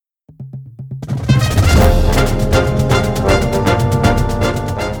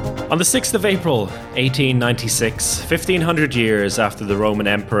On the 6th of April, 1896, 1500 years after the Roman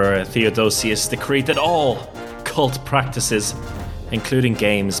Emperor Theodosius decreed that all cult practices, including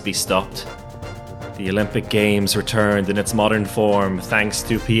games, be stopped, the Olympic Games returned in its modern form thanks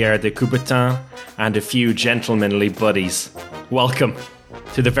to Pierre de Coubertin and a few gentlemanly buddies. Welcome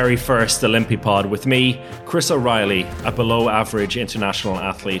to the very first Olympipod with me, Chris O'Reilly, a below-average international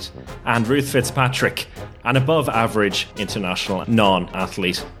athlete, and Ruth Fitzpatrick, an above-average international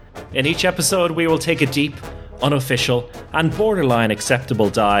non-athlete. In each episode, we will take a deep, unofficial, and borderline acceptable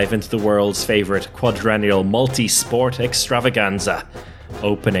dive into the world's favourite quadrennial multi-sport extravaganza,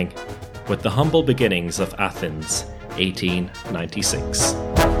 opening with the humble beginnings of Athens, 1896.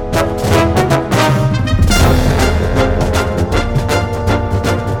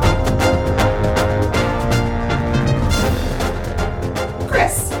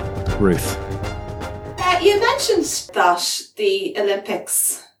 Chris. Ruth. You mentioned that the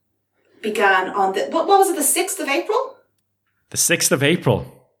Olympics began on the, what was it, the 6th of April? The 6th of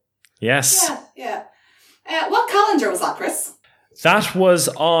April. Yes. Yeah. What calendar was that, Chris? That was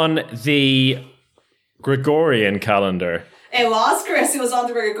on the Gregorian calendar. It was, Chris. It was on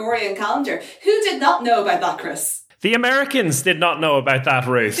the Gregorian calendar. Who did not know about that, Chris? The Americans did not know about that,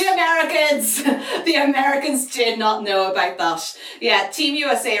 Ruth. The Americans! The Americans did not know about that. Yeah, Team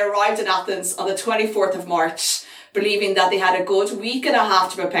USA arrived in Athens on the 24th of March, believing that they had a good week and a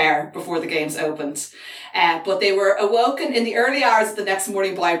half to prepare before the games opened. But they were awoken in the early hours of the next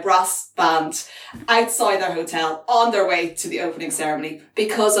morning by a brass band outside their hotel on their way to the opening ceremony.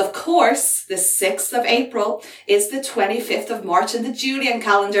 Because, of course, the 6th of April is the 25th of March in the Julian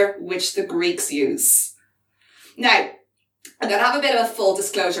calendar, which the Greeks use. Now, I'm going to have a bit of a full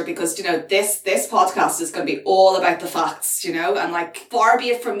disclosure because, this podcast is going to be all about the facts, and far be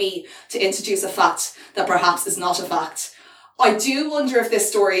it from me to introduce a fact that perhaps is not a fact. I do wonder if this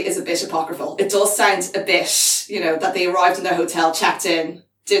story is a bit apocryphal. It does sound a bit, that they arrived in their hotel, checked in,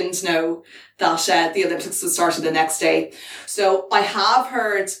 didn't know that the Olympics would start the next day. So I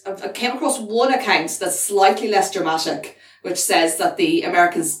came across one account that's slightly less dramatic, which says that the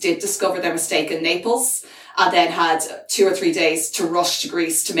Americans did discover their mistake in Naples and then had 2 or 3 days to rush to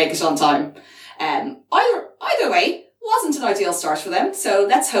Greece to make it on time. Either way, wasn't an ideal start for them. So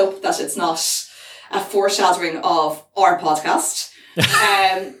let's hope that it's not a foreshadowing of our podcast.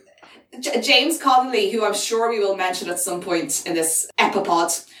 James Connolly, who I'm sure we will mention at some point in this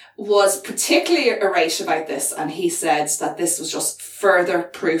epipod, was particularly irate about this, and he said that this was just further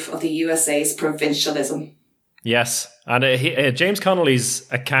proof of the USA's provincialism. Yes, and James Connolly's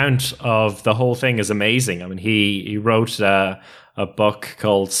account of the whole thing is amazing. I mean, he wrote a book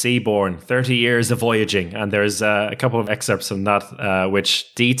called Seaborn, 30 Years of Voyaging, and there's a couple of excerpts from that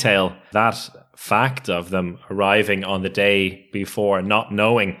which detail that fact of them arriving on the day before, not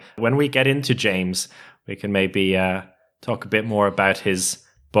knowing. When we get into James, we can maybe talk a bit more about his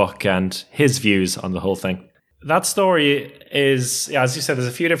book and his views on the whole thing. That story is, as you said, there's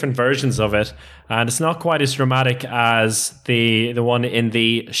a few different versions of it, and it's not quite as dramatic as the one in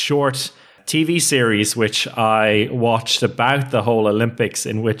the short TV series which I watched about the whole Olympics,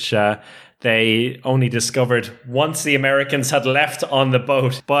 in which they only discovered once the Americans had left on the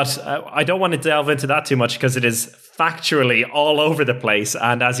boat. But I don't want to delve into that too much because it is factually all over the place.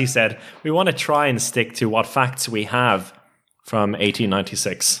 And as you said, we want to try and stick to what facts we have from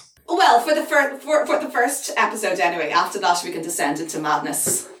 1896. Well, for the first episode anyway. After that, we can descend into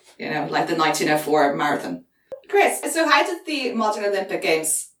madness, like the 1904 marathon. Chris, so how did the modern Olympic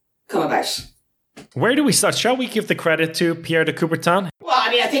Games come about? Where do we start? Shall we give the credit to Pierre de Coubertin? Well,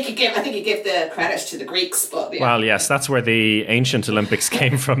 I think you give the credit to the Greeks, but yeah. Well, yes, that's where the ancient Olympics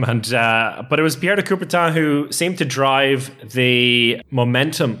came from, and but it was Pierre de Coubertin who seemed to drive the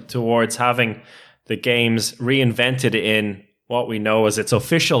momentum towards having the games reinvented in what we know as its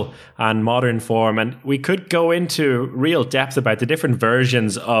official and modern form. And we could go into real depth about the different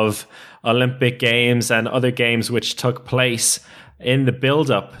versions of Olympic Games and other games which took place in the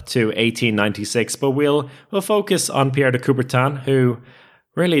build-up to 1896. But we'll focus on Pierre de Coubertin, who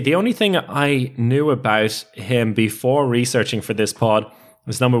really the only thing I knew about him before researching for this pod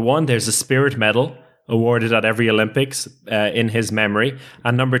was, number one, there's a Spirit Medal awarded at every Olympics in his memory.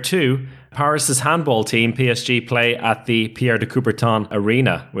 And number two, Paris's handball team, PSG, play at the Pierre de Coubertin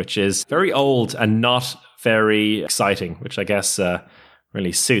Arena, which is very old and not very exciting, which I guess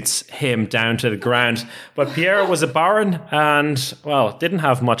really suits him down to the ground. But Pierre was a baron and, well, didn't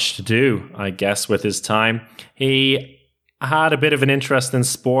have much to do, I guess, with his time. He had a bit of an interest in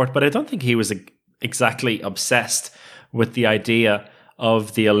sport, but I don't think he was exactly obsessed with the idea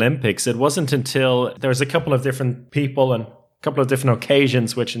of the Olympics. It wasn't until there was a couple of different people and couple of different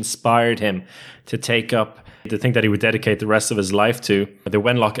occasions which inspired him to take up the thing that he would dedicate the rest of his life to, the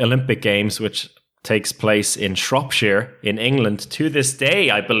Wenlock Olympic Games, which takes place in Shropshire in England to this day,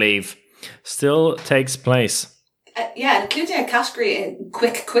 I believe, still takes place. Including a category in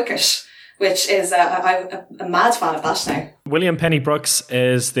cricket, which is I'm a mad fan of that now. William Penny Brooks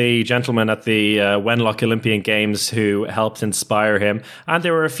is the gentleman at the Wenlock Olympian Games who helped inspire him. And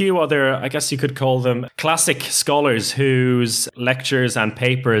there were a few other, I guess you could call them, classic scholars whose lectures and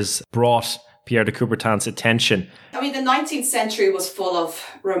papers brought Pierre de Coubertin's attention. I mean, the 19th century was full of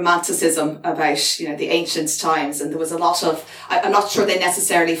romanticism about, the ancient times. And there was a lot of, I'm not sure they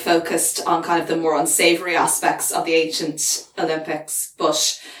necessarily focused on kind of the more unsavory aspects of the ancient Olympics,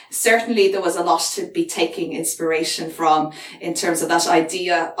 but certainly there was a lot to be taking inspiration from in terms of that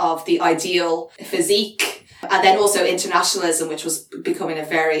idea of the ideal physique. And then also internationalism, which was becoming a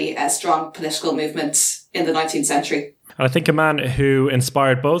very strong political movement in the 19th century. I think a man who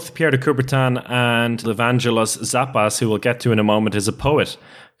inspired both Pierre de Coubertin and Evangelos Zappas, who we'll get to in a moment, is a poet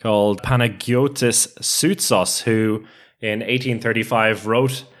called Panagiotis Soutsos, who in 1835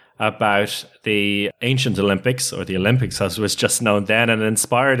 wrote about the ancient Olympics, or the Olympics as was just known then, and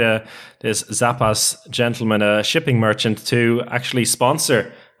inspired this Zappas gentleman, a shipping merchant, to actually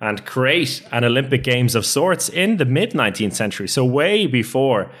sponsor and create an Olympic Games of sorts in the mid-19th century, so way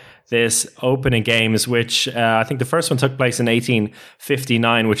before this opening games, which I think the first one took place in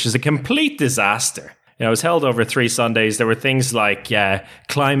 1859, which is a complete disaster. It was held over 3 Sundays. There were things like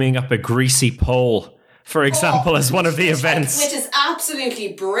climbing up a greasy pole, for example, as one of the events. Which is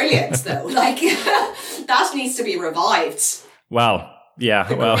absolutely brilliant, though. That needs to be revived. Well, yeah.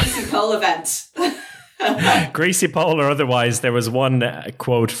 The greasy pole event. Greasy pole or otherwise, there was one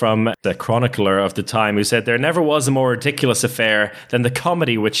quote from the chronicler of the time who said, "There never was a more ridiculous affair than the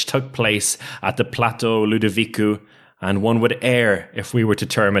comedy which took place at the Plateau Ludovicou, and one would err if we were to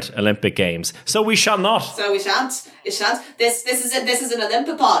term it Olympic Games." So we shall not. So we shan't. It shan't. This is it. This is an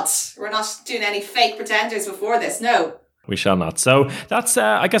Olympipod. We're not doing any fake pretenders before this. No. We shall not. So that's,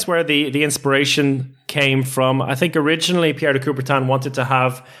 I guess, where the inspiration came from. I think originally Pierre de Coubertin wanted to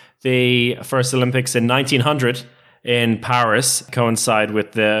have the first Olympics in 1900 in Paris coincide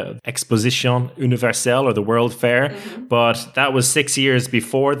with the Exposition Universelle, or the World Fair. Mm-hmm. But that was 6 years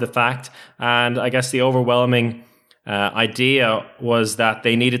before the fact. And I guess the overwhelming idea was that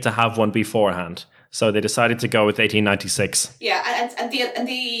they needed to have one beforehand. So they decided to go with 1896. Yeah, and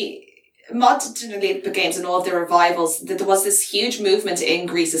the modern Olympic Games and all of the revivals, there was this huge movement in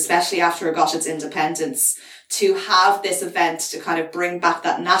Greece, especially after it got its independence, to have this event to kind of bring back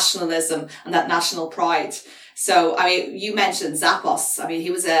that nationalism and that national pride. So, I mean, you mentioned Zappos. I mean, he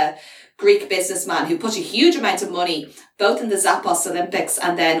was a Greek businessman who put a huge amount of money both in the Zappos Olympics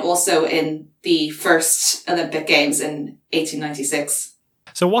and then also in the first Olympic Games in 1896.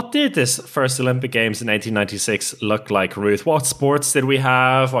 So what did this first Olympic Games in 1896 look like, Ruth? What sports did we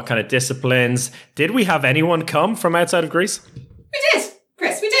have? What kind of disciplines? Did we have anyone come from outside of Greece? We did,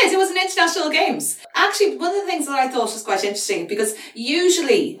 Chris. We did. It was an international games. Actually, one of the things that I thought was quite interesting, because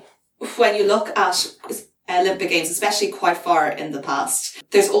usually when you look at Olympic Games, especially quite far in the past,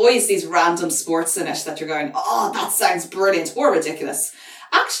 there's always these random sports in it that you're going, oh, that sounds brilliant or ridiculous.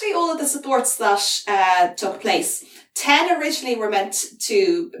 Actually, all of the sports that took place, 10 originally were meant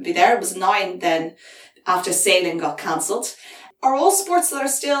to be there. It was 9 then after sailing got cancelled, are all sports that are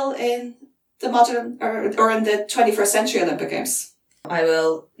still in the modern or in the 21st century Olympic Games. I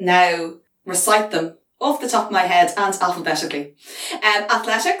will now recite them off the top of my head and alphabetically.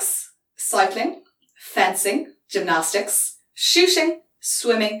 Athletics, cycling, fencing, gymnastics, shooting,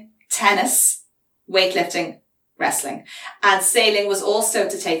 swimming, tennis, weightlifting, wrestling. And sailing was also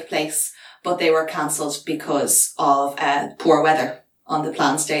to take place, but they were cancelled because of poor weather on the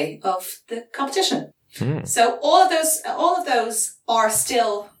planned day of the competition. So all of those are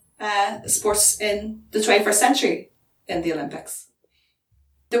still sports in the 21st century in the Olympics.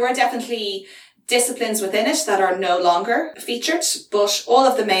 There were definitely disciplines within it that are no longer featured, but all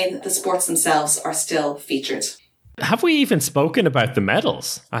of the sports themselves are still featured. Have we even spoken about the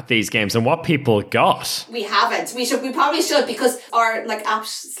medals at these games and what people got? We haven't. We probably should, because our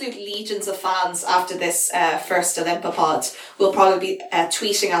absolute legions of fans after this first Olympipod will probably be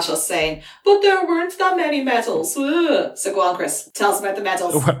tweeting at us saying, "But there weren't that many medals." Ugh. So go on, Chris. Tell us about the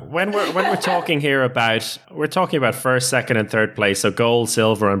medals. When we're talking here about, we're talking about first, second, and third place, so gold,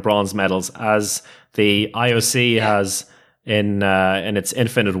 silver, and bronze medals, as the IOC has in its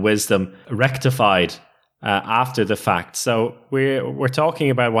infinite wisdom rectified after the fact. So we're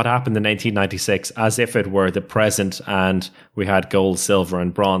talking about what happened in 1996 as if it were the present and we had gold, silver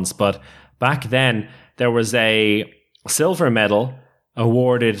and bronze. But back then there was a silver medal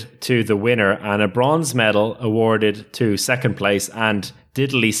awarded to the winner and a bronze medal awarded to second place and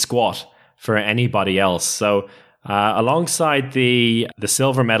diddly squat for anybody else. So alongside the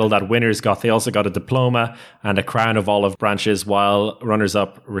silver medal that winners got, they also got a diploma and a crown of olive branches, while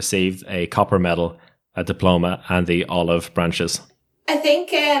runners-up received a copper medal, a diploma, and the olive branches. I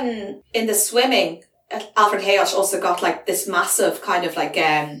think in the swimming, Alfred Hayot also got like this massive kind of like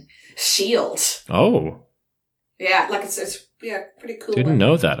shield. Oh. Yeah, like it's pretty cool. Didn't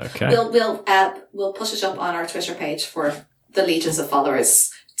know that. Okay. We'll push it up on our Twitter page for the legions of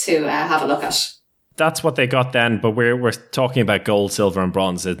followers to have a look at. That's what they got then, but we're talking about gold, silver, and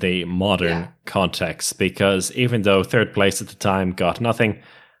bronze in the modern context, because even though third place at the time got nothing,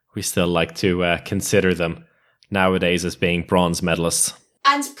 we still like to consider them nowadays as being bronze medalists.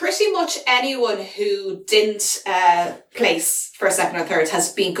 And pretty much anyone who didn't place for second or third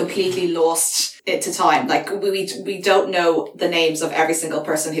has been completely lost to time. Like we don't know the names of every single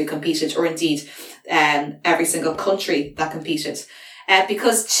person who competed, or indeed every single country that competed,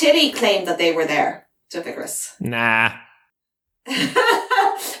 because Chile claimed that they were there. Don't they, Chris? Nah.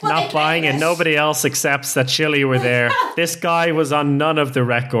 Not buying it. Nobody else accepts that Chile were there. This guy was on none of the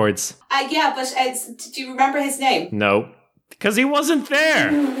records. Yeah, but do you remember his name? No. Because he wasn't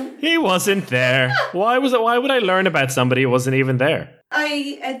there. He wasn't there. Why would I learn about somebody who wasn't even there?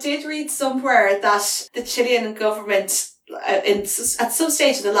 I did read somewhere that the Chilean government, at some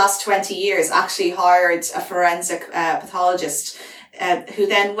stage in the last 20 years, actually hired a forensic pathologist who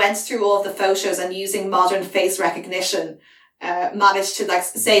then went through all of the photos and, using modern face recognition, managed to like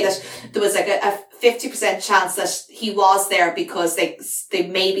say that there was like a 50% chance that he was there because they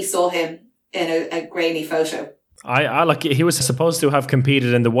maybe saw him in a grainy photo. I like, he was supposed to have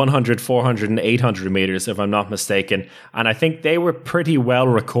competed in the 100, 400 and 800 meters, if I'm not mistaken. And I think they were pretty well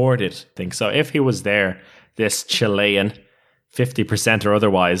recorded. I think so. If he was there, this Chilean, 50% or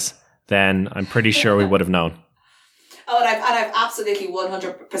otherwise, then I'm pretty sure we would have known. Oh, and I've absolutely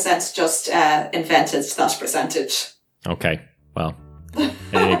 100% just invented that percentage. Okay. Well,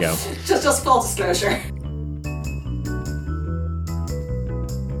 there you go. just full disclosure.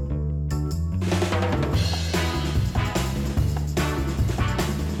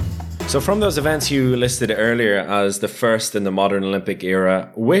 So from those events you listed earlier as the first in the modern Olympic era,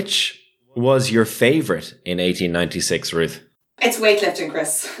 which was your favourite in 1896, Ruth? It's weightlifting,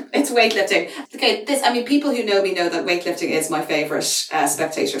 Chris. It's weightlifting. Okay, people who know me know that weightlifting is my favourite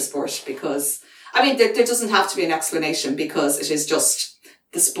spectator sport, because, there doesn't have to be an explanation, because it is just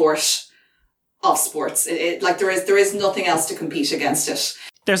the sport of sports. There is nothing else to compete against it.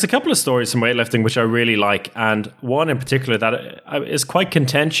 There's a couple of stories from weightlifting which I really like, and one in particular that is quite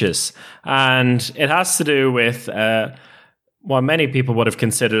contentious, and it has to do with what many people would have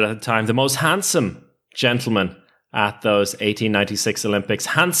considered at the time the most handsome gentleman at those 1896 Olympics,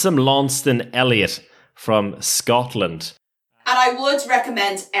 handsome Launceston Elliott from Scotland. And I would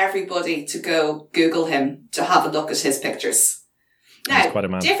recommend everybody to go Google him to have a look at his pictures. Now, quite a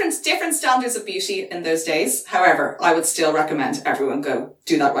man. Different standards of beauty in those days. However, I would still recommend everyone go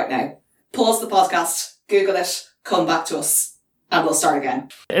do that right now. Pause the podcast, Google it, come back to us, and we'll start again.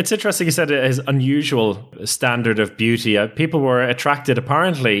 It's interesting you said his unusual standard of beauty. People were attracted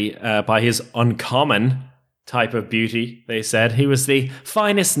apparently by his uncommon type of beauty, they said. He was the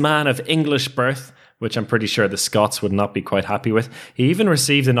finest man of English birth, which I'm pretty sure the Scots would not be quite happy with. He even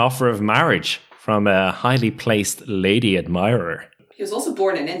received an offer of marriage from a highly placed lady admirer. He was also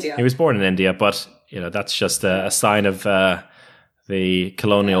born in India. He was born in India, but that's just a sign of the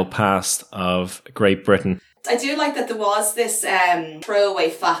colonial past of Great Britain. I do like that there was this throwaway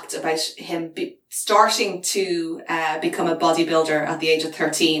fact about him starting to become a bodybuilder at the age of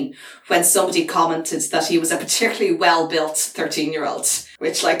 13, when somebody commented that he was a particularly well-built 13-year-old,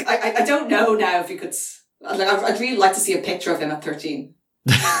 which, I don't know now if you could... I'd really like to see a picture of him at 13.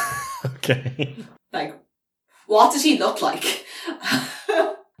 Okay. What did he look like?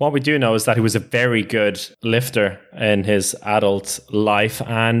 What we do know is that he was a very good lifter in his adult life,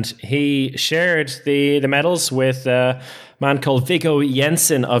 and he shared the medals with a man called Viggo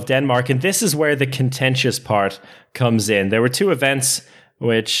Jensen of Denmark. And this is where the contentious part comes in. There were two events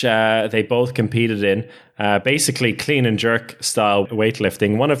which they both competed in, basically clean and jerk style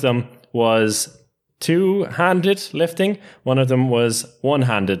weightlifting. One of them was two-handed lifting. One of them was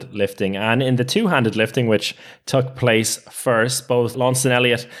one-handed lifting. And in the two-handed lifting, which took place first, both Launceston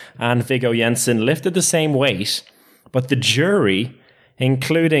Elliott and Viggo Jensen lifted the same weight, but the jury,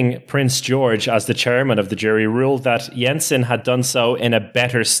 including Prince George as the chairman of the jury, ruled that Jensen had done so in a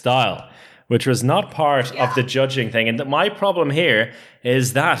better style, which was not part of the judging thing. And my problem here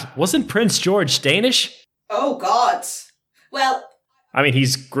is that, wasn't Prince George Danish? Oh, God. Well, I mean,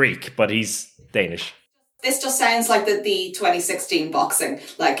 he's Greek, but he's Danish. this just sounds like the 2016 boxing.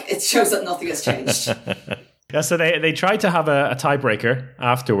 Like, it shows that nothing has changed. Yeah, so they tried to have a tiebreaker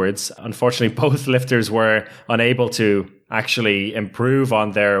afterwards. Unfortunately, both lifters were unable to actually improve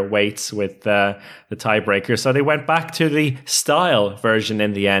on their weights with the tiebreaker. So they went back to the style version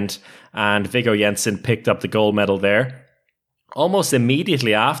in the end, and Viggo Jensen picked up the gold medal there. Almost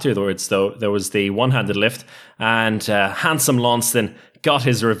immediately afterwards, though, there was the one-handed lift, and Handsome Launceston got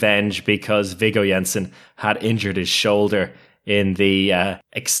his revenge because Viggo Jensen had injured his shoulder in the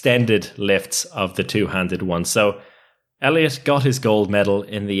extended lifts of the two-handed one. So Elliott got his gold medal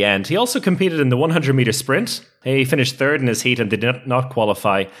in the end. He also competed in the 100-meter sprint. He finished third in his heat and did not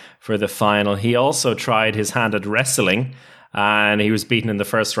qualify for the final. He also tried his hand at wrestling, and he was beaten in the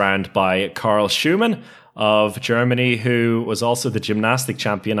first round by Karl Schumann of Germany, who was also the gymnastic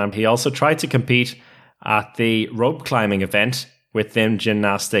champion. And he also tried to compete at the rope climbing event within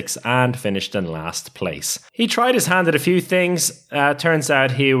gymnastics and finished in last place. He tried his hand at a few things. Turns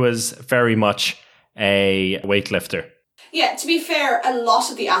out he was very much a weightlifter. Yeah, to be fair, a lot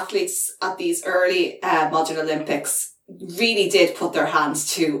of the athletes at these early modern Olympics really did put their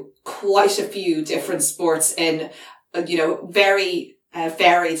hands to quite a few different sports in, very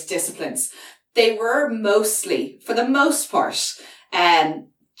varied disciplines. They were mostly, for the most part,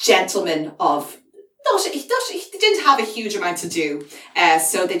 gentlemen of they didn't have a huge amount to do,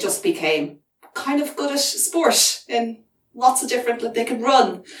 so they just became kind of good at sport in lots of different. They could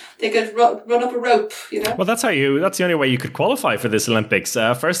run, they could run up a rope. Well, that's the only way you could qualify for this Olympics.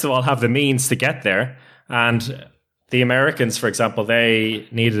 First of all, have the means to get there, and the Americans, for example, they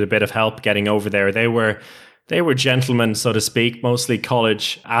needed a bit of help getting over there. They were gentlemen, so to speak, mostly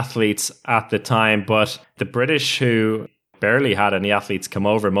college athletes at the time, but the British, who barely had any athletes come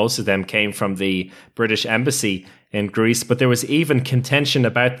over, most of them came from the British Embassy in Greece, but there was even contention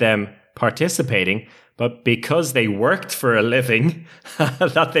about them participating, but because they worked for a living,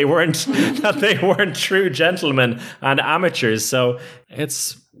 that they weren't true gentlemen and amateurs. So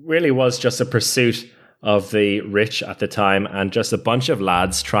it's really was just a pursuit of the rich at the time and just a bunch of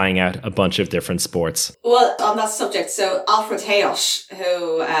lads trying out a bunch of different sports. Well, on that subject, so Alfred Hayos,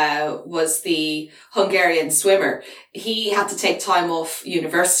 who was the Hungarian swimmer, he had to take time off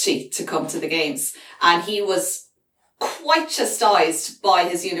university to come to the games, and he was quite chastised by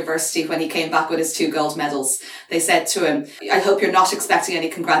his university when he came back with his 2 gold medals. They said to him, I hope you're not expecting any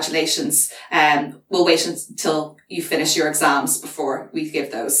congratulations. We'll wait until you finish your exams before we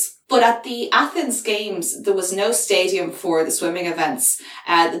give those. But at the Athens Games, there was no stadium for the swimming events.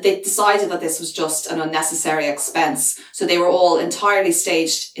 They decided that this was just an unnecessary expense. So they were all entirely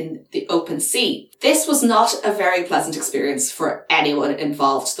staged in the open sea. This was not a very pleasant experience for anyone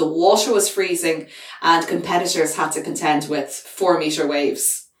involved. The water was freezing and competitors had to contend with 4-meter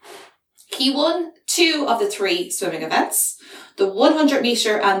waves. He won 2 of the 3 swimming events, the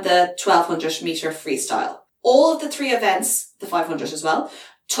 100-meter and the 1200-meter freestyle. All of the 3 events, the 500 as well,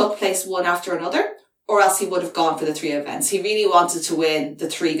 took place one after another, or else he would have gone for the 3 events. He really wanted to win the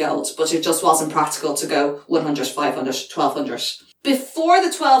 3 gold, but it just wasn't practical to go 100, 500, 1200. Before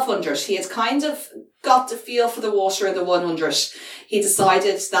the 1200, he had kind of got the feel for the water in the 100. He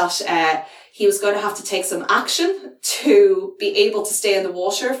decided that he was going to have to take some action to be able to stay in the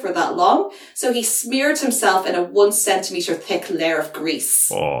water for that long. So he smeared himself in a 1 centimetre thick layer of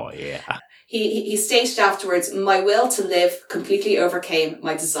grease. Oh, yeah. He stated afterwards, my will to live completely overcame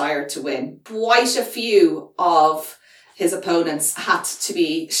my desire to win. Quite a few of his opponents had to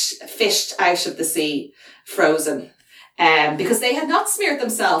be fished out of the sea, frozen, because they had not smeared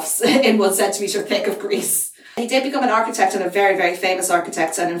themselves in 1 centimetre thick of grease. He did become an architect, and a very, very famous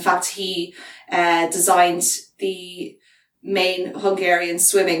architect, and in fact he designed the main Hungarian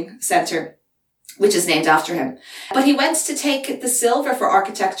swimming centre, which is named after him. But he went to take the silver for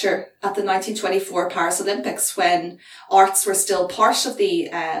architecture at the 1924 Paris Olympics, when arts were still part of the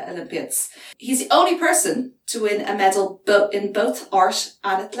Olympiads. He's the only person to win a medal in both art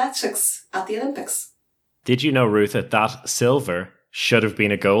and athletics at the Olympics. Did you know, Ruth, that silver should have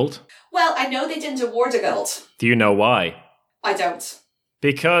been a gold? Well, I know they didn't award a gold. Do you know why? I don't.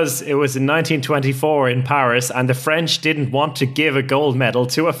 Because it was in 1924 in Paris, and the French didn't want to give a gold medal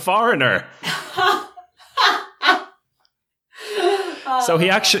to a foreigner. So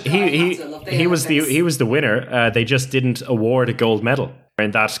he actually he was the winner. They just didn't award a gold medal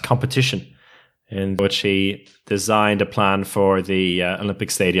in that competition, in which he designed a plan for the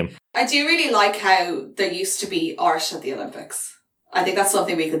Olympic Stadium. I do really like how there used to be art at the Olympics. I think that's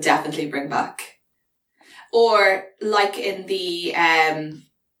something we could definitely bring back. Or like in the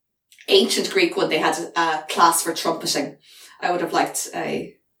ancient Greek when they had a class for trumpeting. I would have liked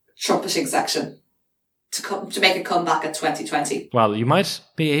a trumpeting section to make a comeback at 2020. Well, you might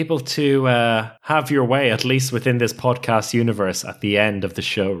be able to have your way, at least within this podcast universe, at the end of the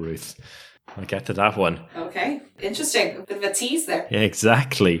show, Ruth. I'll get to that one. Okay, interesting. A bit of a tease there.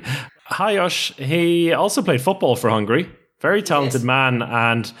 Exactly. Hajos, he also played football for Hungary. Very talented man,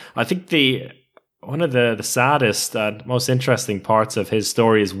 and I think one of the saddest and most interesting parts of his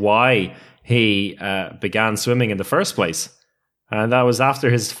story is why he began swimming in the first place. And that was after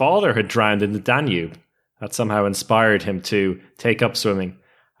his father had drowned in the Danube. That somehow inspired him to take up swimming,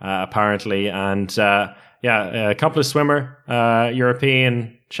 apparently. And accomplished swimmer,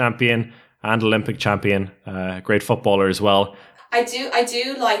 European champion and Olympic champion, great footballer as well. I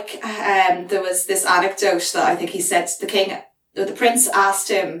do like, there was this anecdote that I think he said the prince asked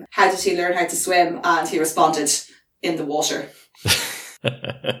him, how did he learn how to swim? And he responded, in the water.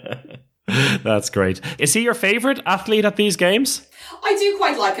 That's great. Is he your favourite athlete at these games? I do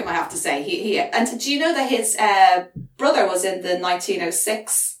quite like him, I have to say. And do you know that his brother was in the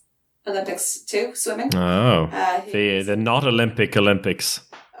 1906 Olympics too, swimming? Oh, the not Olympics.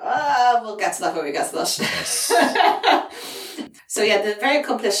 We'll get to that when we get to that. Yes. So yeah, the very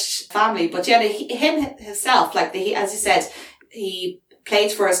accomplished family, but yeah, him himself, as you said, he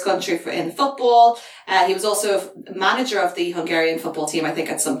played for his country in football. He was also manager of the Hungarian football team, I think,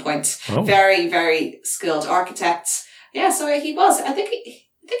 at some point. Oh. Very, very skilled architect. Yeah, so he was. I think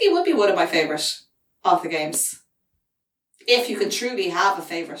he would be one of my favourite of the games. If you can truly have a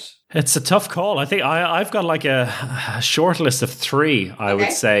favourite. It's a tough call. I think I've got like a short list of three, I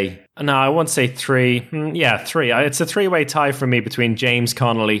would say. No, I won't say three. Three. It's a three-way tie for me between James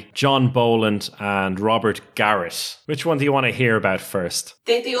Connolly, John Boland and Robert Garrett. Which one do you want to hear about first?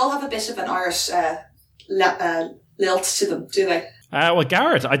 They all have a bit of an Irish lilt to them, do they? Well,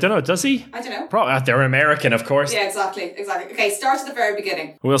 Garrett, I don't know, does he? I don't know. They're American, of course. Yeah, exactly. Okay, start at the very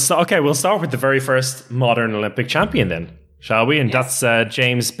beginning. We'll start with the very first modern Olympic champion then, shall we? And yes. That's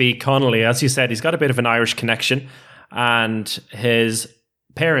James B. Connolly. As you said, he's got a bit of an Irish connection, and his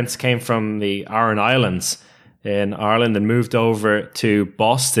parents came from the Aran Islands in Ireland and moved over to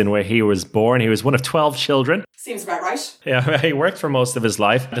Boston, where he was born. He was one of 12 children. Seems about right. Yeah, he worked for most of his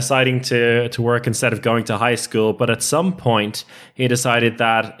life, deciding to work instead of going to high school. But at some point, he decided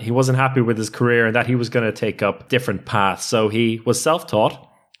that he wasn't happy with his career and that he was going to take up different paths. So he was self-taught,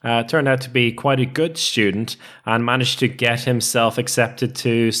 turned out to be quite a good student, and managed to get himself accepted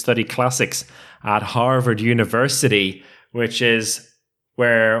to study classics at Harvard University, which is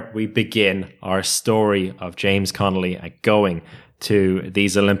where we begin our story of James Connolly going to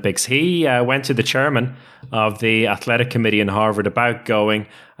these Olympics. He went to the chairman of the athletic committee in Harvard about going,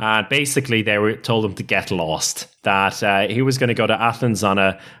 and basically they told him to get lost, that he was going to go to Athens on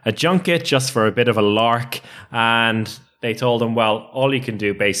a junket just for a bit of a lark, and they told him, well, all you can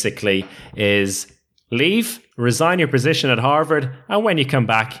do basically is leave, resign your position at Harvard, and when you come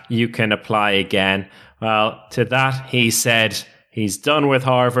back, you can apply again. Well, to that he said, he's done with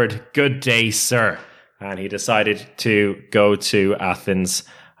Harvard. Good day, sir. And he decided to go to Athens,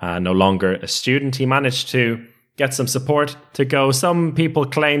 no longer a student. He managed to get some support to go. Some people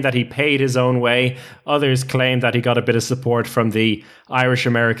claim that he paid his own way. Others claim that he got a bit of support from the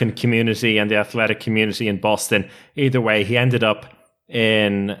Irish-American community and the athletic community in Boston. Either way, he ended up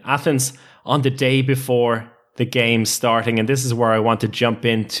in Athens on the day before the games starting. And this is where I want to jump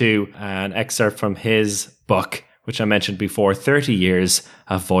into an excerpt from his book, which I mentioned before, 30 Years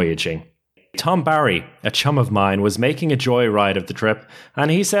of Voyaging. Tom Barry, a chum of mine, was making a joyride of the trip, and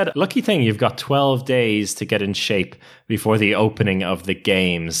he said, lucky thing you've got 12 days to get in shape before the opening of the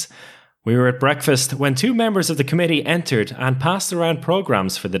games. We were at breakfast when two members of the committee entered and passed around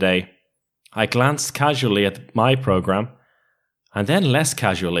programs for the day. I glanced casually at my program, and then less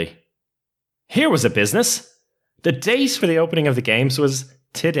casually. Here was a business. The date for the opening of the games was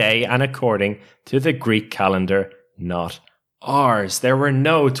today, and according to the Greek calendar, not ours. There were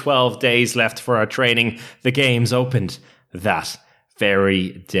no 12 days left for our training. The games opened that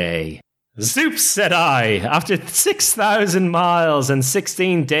very day. Zoop, said I, after 6,000 miles and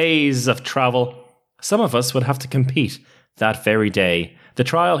 16 days of travel, some of us would have to compete that very day. The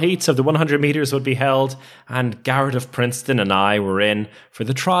trial heats of the 100 metres would be held, and Garrett of Princeton and I were in for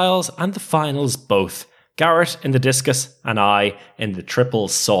the trials and the finals both. Garrett in the discus and I in the triple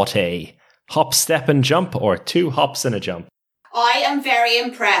saute. Hop, step and jump, or 2 hops and a jump. I am very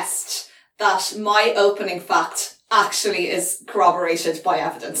impressed that my opening fact actually is corroborated by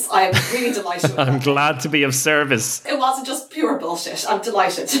evidence. I am really delighted with I'm that. glad to be of service. It wasn't just pure bullshit. I'm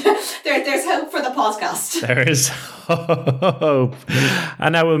delighted. There's hope for the podcast. There is hope.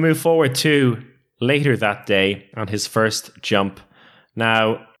 And now we'll move forward to later that day on his first jump.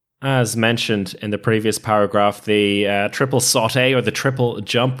 Now, as mentioned in the previous paragraph, the triple saute or the triple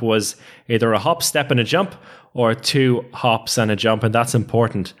jump was either a hop, step and a jump or 2 hops and a jump. And that's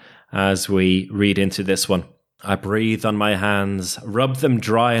important as we read into this one. I breathed on my hands, rubbed them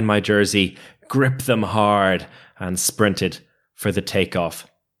dry in my jersey, gripped them hard, and sprinted for the takeoff.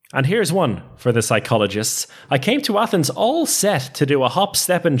 And here's one for the psychologists. I came to Athens all set to do a hop,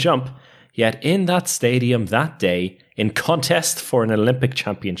 step, and jump, yet in that stadium that day, in contest for an Olympic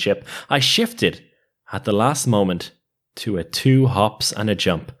championship, I shifted at the last moment to a 2 hops and a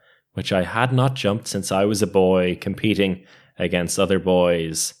jump, which I had not jumped since I was a boy competing against other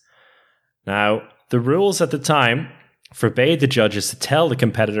boys. Now, the rules at the time forbade the judges to tell the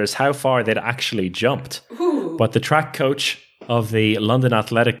competitors how far they'd actually jumped. Ooh. But the track coach of the London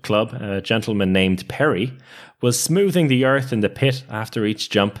Athletic Club, a gentleman named Perry, was smoothing the earth in the pit after each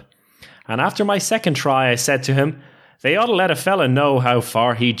jump. And after my second try, I said to him, they ought to let a fella know how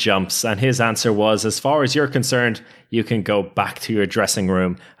far he jumps. And his answer was, as far as you're concerned, you can go back to your dressing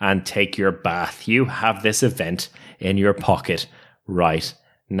room and take your bath. You have this event in your pocket right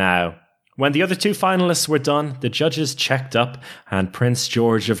now. When the other 2 finalists were done, the judges checked up, and Prince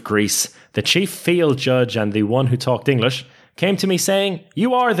George of Greece, the chief field judge and the one who talked English, came to me saying,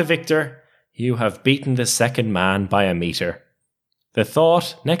 you are the victor. You have beaten the second man by a metre. The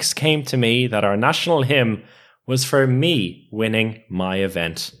thought next came to me that our national hymn was for me winning my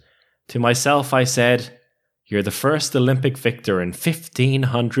event. To myself I said, you're the first Olympic victor in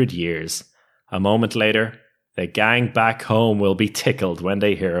 1,500 years. A moment later, the gang back home will be tickled when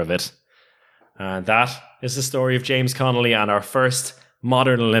they hear of it. And that is the story of James Connolly and our first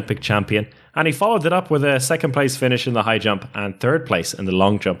modern Olympic champion. And he followed it up with a second place finish in the high jump and third place in the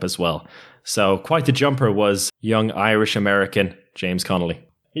long jump as well. So quite the jumper was young Irish-American James Connolly.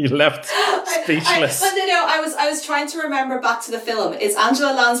 He left speechless. I was trying to remember back to the film. Is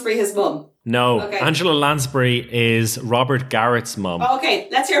Angela Lansbury his mum? No, Okay. Angela Lansbury is Robert Garrett's mum. Okay,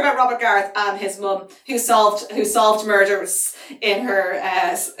 let's hear about Robert Garrett and his mum, who solved murders in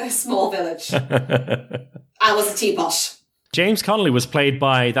her small village, and was a teapot. James Connolly was played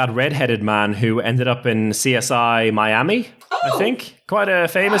by that redheaded man who ended up in CSI Miami, I think. Quite a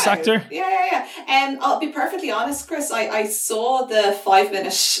famous actor. Yeah. I'll be perfectly honest, Chris. I saw the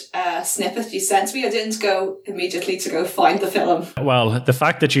 5-minute snippet you sent me. I didn't go immediately to go find the film. Well, the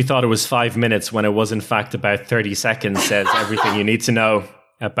fact that you thought it was 5 minutes when it was in fact about 30 seconds says everything you need to know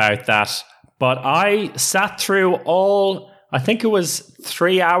about that. But I sat through I think it was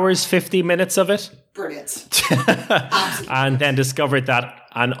 3 hours, 50 minutes of it. Brilliant. And then discovered that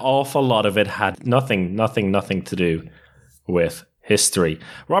an awful lot of it had nothing to do with history.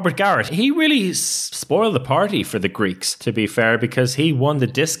 Robert Garrett, he really spoiled the party for the Greeks, to be fair, because he won the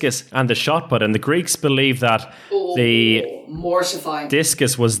discus and the shot put, and the Greeks believe that the mortifying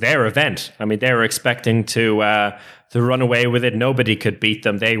discus was their event. I mean, they were expecting to run away with it. Nobody could beat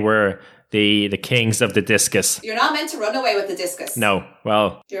them. They were the kings of the discus. You're not meant to run away with the discus. No,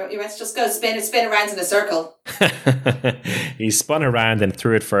 well... You're meant to just go spin around in a circle. He spun around and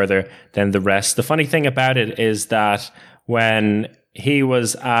threw it further than the rest. The funny thing about it is that when he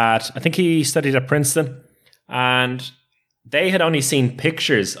was I think he studied at Princeton, and they had only seen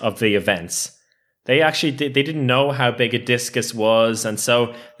pictures of the events. They didn't know how big a discus was, and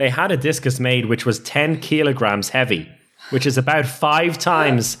so they had a discus made which was 10 kilograms heavy, which is about 5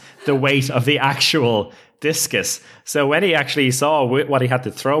 times the weight of the actual discus. So when he actually saw what he had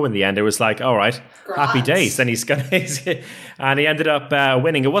to throw in the end, it was like, all right, happy days. Then and he ended up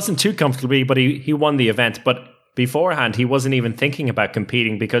winning. It wasn't too comfortably, but he won the event. But beforehand, he wasn't even thinking about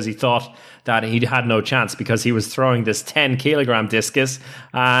competing because he thought that he had no chance because he was throwing this 10 kilogram discus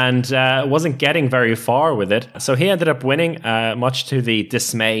and wasn't getting very far with it. So he ended up winning, much to the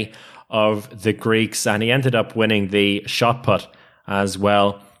dismay of the Greeks, and he ended up winning the shot put as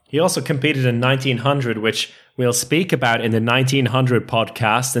well. He also competed in 1900, which we'll speak about in the 1900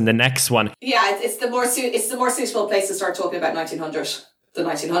 podcast in the next one. Yeah, it's the more suitable place to start talking about 1900. The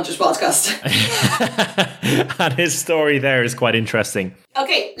 1900s podcast. And his story there is quite interesting.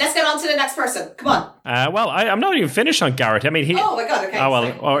 Okay, let's get on to the next person. Come on. Well, I'm not even finished on Garrett. I mean, oh my God, okay. Oh, well,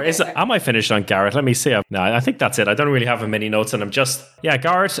 sorry. or is okay. Am I finished on Garrett? Let me see. No, I think that's it. I don't really have many notes on him.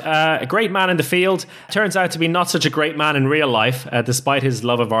 Garrett, a great man in the field. Turns out to be not such a great man in real life, despite his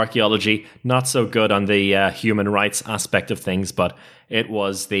love of archaeology. Not so good on the human rights aspect of things, but it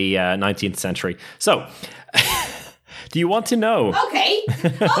was the 19th century. So... Do you want to know? Okay.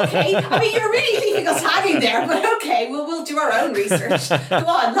 I mean, you're really leaving us hanging there, but okay, we'll do our own research. Go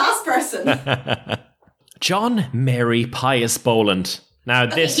on, last person. John Mary Pius Boland. Now,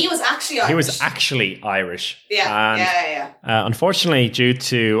 he was actually Irish. He was actually Irish. Yeah. Unfortunately, due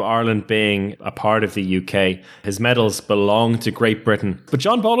to Ireland being a part of the UK, his medals belong to Great Britain. But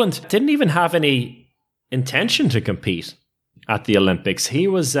John Boland didn't even have any intention to compete at the Olympics. He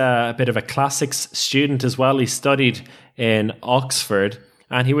was a bit of a classics student as well. He studied in Oxford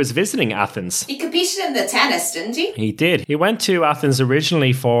and he was visiting Athens. He competed in the tennis, didn't he? He did. He went to Athens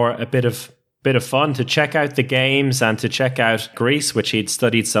originally for a bit of fun, to check out the games and to check out Greece, which he'd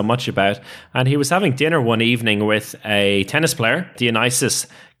studied so much about. And he was having dinner one evening with a tennis player, Dionysios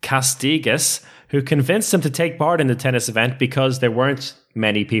Kasdigas, who convinced him to take part in the tennis event because there weren't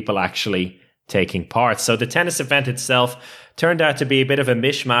many people actually taking part. So the tennis event itself turned out to be a bit of a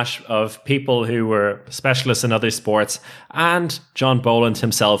mishmash of people who were specialists in other sports and John Boland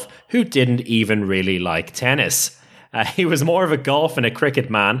himself, who didn't even really like tennis. He was more of a golf and a cricket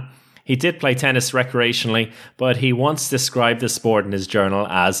man. He did play tennis recreationally, but he once described the sport in his journal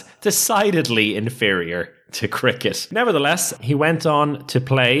as decidedly inferior to cricket. Nevertheless, he went on to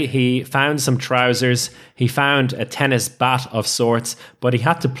play. He found some trousers. He found a tennis bat of sorts, but he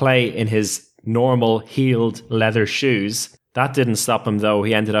had to play in his normal heeled leather shoes. That didn't stop him, though.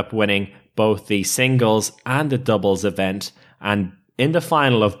 He ended up winning both the singles and the doubles event. And in the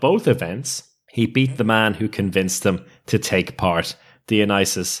final of both events, he beat the man who convinced him to take part,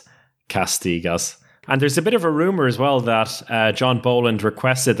 Dionysios Kasdigas. And there's a bit of a rumour as well that John Boland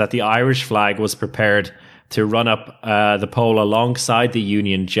requested that the Irish flag was prepared to run up the pole alongside the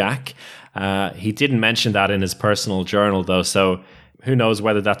Union Jack. He didn't mention that in his personal journal, though, so who knows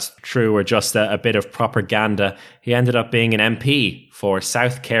whether that's true or just a bit of propaganda. He ended up being an MP for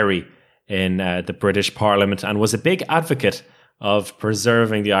South Kerry in the British Parliament and was a big advocate of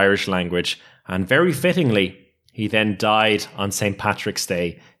preserving the Irish language. And very fittingly, he then died on St. Patrick's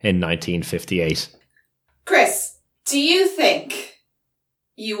Day in 1958. Chris, do you think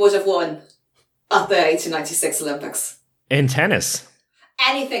you would have won at the 1896 Olympics? In tennis?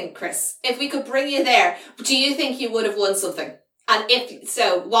 Anything, Chris. If we could bring you there, do you think you would have won something? And if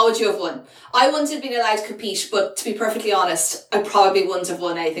so, what would you have won? I wouldn't have been allowed to compete, but to be perfectly honest, I probably wouldn't have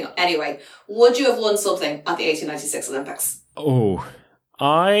won anything anyway. Would you have won something at the 1896 Olympics? Oh,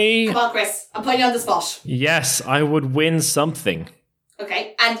 Come on, Chris. I'm putting you on the spot. Yes, I would win something.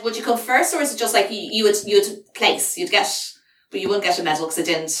 Okay, and would you come first, or is it just like you'd place? But you wouldn't get a medal because I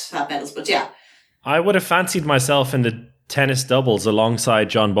didn't have medals, but yeah. I would have fancied myself in the tennis doubles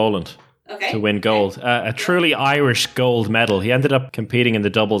alongside John Boland. Okay. To win gold. A truly Irish gold medal. He ended up competing in the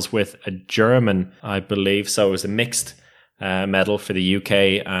doubles with a German, I believe. So it was a mixed medal for the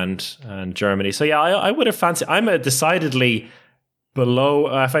UK and Germany. So yeah, I would have fancied. I'm a decidedly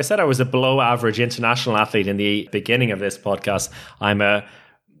below. If I said I was a below average international athlete in the beginning of this podcast, I'm a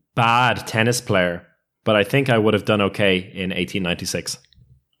bad tennis player. But I think I would have done okay in 1896.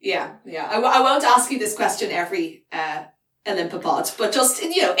 Yeah. I won't ask you this question every Olympipod, but just,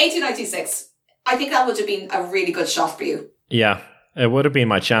 1896, I think that would have been a really good shot for you. Yeah, it would have been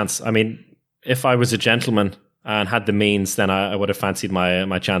my chance. I mean, if I was a gentleman and had the means, then I would have fancied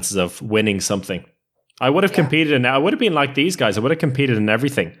my chances of winning something. I would have competed in, I would have been like these guys. I would have competed in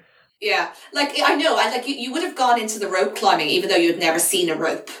everything. Yeah, like, I know, and like you would have gone into the rope climbing, even though you'd never seen a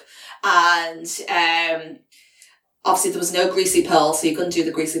rope. And, obviously, there was no greasy pole, so you couldn't do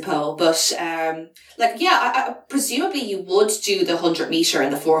the greasy pole. But, I presumably you would do the 100 metre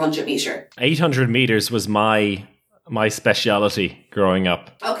and the 400 metre. 800 metres was my speciality growing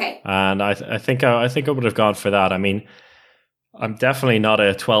up. Okay. And I think I would have gone for that. I mean, I'm definitely not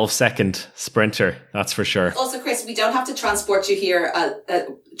a 12-second sprinter, that's for sure. Also, Chris, we don't have to transport you here,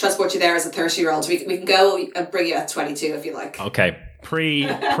 transport you there as a 30-year-old. We can go and bring you at 22 if you like. Okay. Pre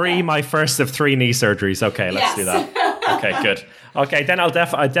my first of 3 knee surgeries. Okay, let's do that. Okay, good. Okay, then I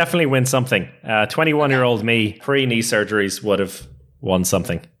definitely win something. 21-year-old me, pre knee surgeries, would have won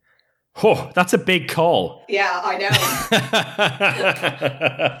something. Oh, that's a big call. Yeah, I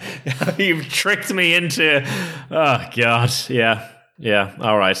know. You've tricked me into. Oh God, yeah.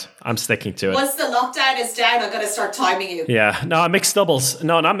 All right, I'm sticking to it. Once the lockdown is down, I'm going to start timing you. Yeah, no, mixed doubles.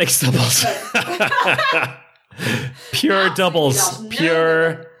 No, not mixed doubles. Pure doubles.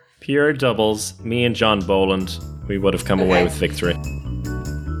 Pure doubles. Me and John Boland, we would have come away with victory.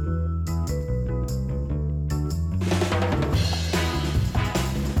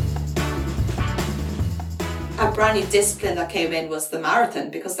 A brand new discipline that came in was the marathon,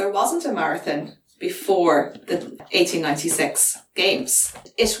 because there wasn't a marathon before the 1896 Games.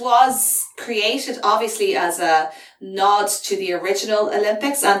 It was created obviously as a nod to the original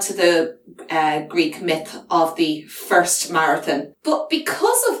Olympics and to the Greek myth of the first marathon. But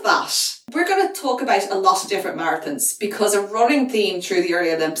because of that, we're going to talk about a lot of different marathons, because a running theme through the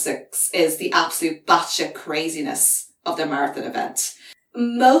early Olympics is the absolute batshit craziness of the marathon event.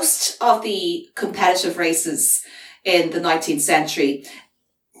 Most of the competitive races in the 19th century,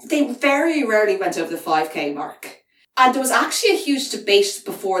 they very rarely went over the 5K mark. And there was actually a huge debate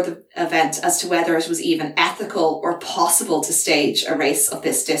before the event as to whether it was even ethical or possible to stage a race of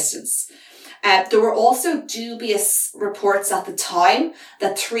this distance. There were also dubious reports at the time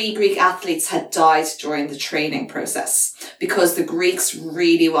that 3 Greek athletes had died during the training process because the Greeks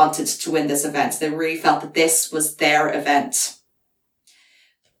really wanted to win this event. They really felt that this was their event.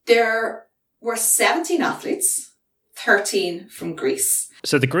 There were 17 athletes, 13 from Greece.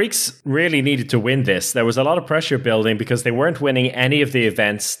 So the Greeks really needed to win this. There was a lot of pressure building because they weren't winning any of the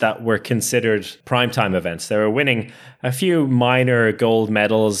events that were considered primetime events. They were winning a few minor gold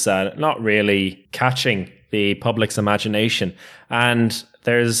medals, not really catching the public's imagination. And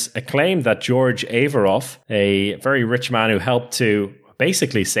there's a claim that George Averoff, a very rich man who helped to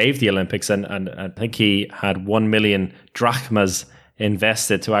basically save the Olympics, and I think he had 1 million drachmas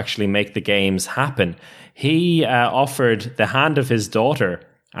invested to actually make the games happen. He offered the hand of his daughter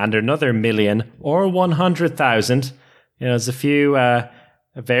and another 1,000,000 or 100,000. There's a few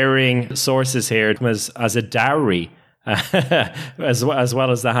varying sources here, as a dowry, as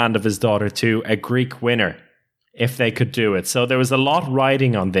well as the hand of his daughter to a Greek winner, if they could do it. So there was a lot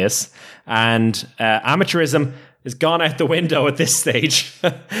riding on this, and amateurism is gone out the window at this stage,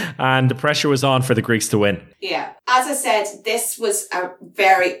 and the pressure was on for the Greeks to win. Yeah. As I said, this was a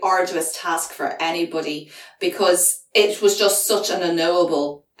very arduous task for anybody because it was just such an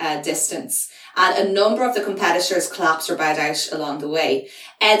unknowable distance. And a number of the competitors collapsed or bowed out along the way.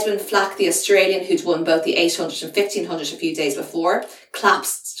 Edwin Flack, the Australian, who'd won both the 800 and 1500 a few days before,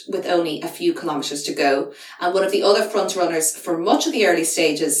 collapsed with only a few kilometres to go. And one of the other front runners for much of the early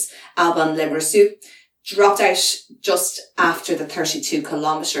stages, Alban Lemersu, dropped out just after the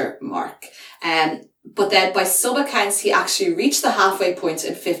 32-kilometre mark. But then by some accounts, he actually reached the halfway point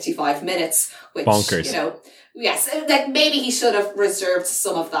in 55 minutes, which, bonkers. Yes, like maybe he should have reserved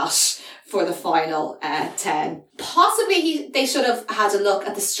some of that for the final 10. Possibly they should have had a look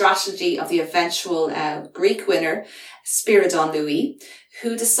at the strategy of the eventual Greek winner, Spiridon Louis,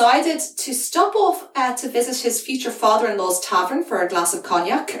 who decided to stop off to visit his future father-in-law's tavern for a glass of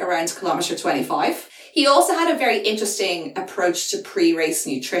cognac around kilometre 25. He also had a very interesting approach to pre-race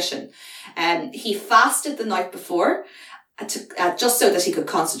nutrition. He fasted the night before just so that he could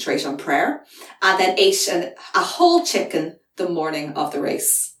concentrate on prayer, and then ate a whole chicken the morning of the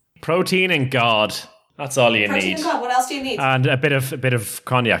race. Protein and God. That's all you Protein need. and God. What else do you need? And a bit of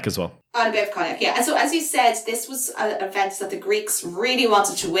cognac as well. And a bit of cognac, yeah. And so, as you said, this was an event that the Greeks really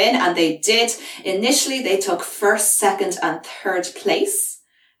wanted to win, and they did. Initially, they took first, second, and third place.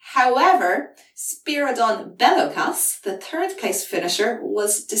 However, Spiridon Belokas, the third place finisher,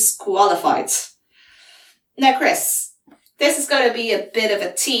 was disqualified. Now, Chris, this is going to be a bit of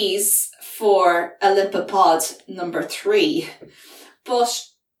a tease for Olympopod number 3. But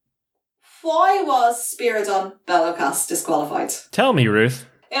why was Spiridon Belokas disqualified? Tell me, Ruth.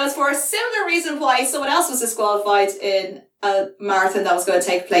 It was for a similar reason why someone else was disqualified in a marathon that was going to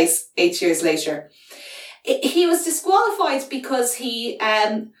take place 8 years later. He was disqualified because he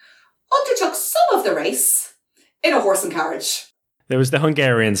undertook some of the race in a horse and carriage. There was the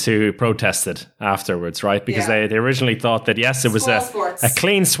Hungarians who protested afterwards, right? Because they originally thought that, yes, it was a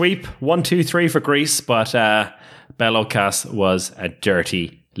clean sweep, 1, 2, 3 for Greece, but Belokas was a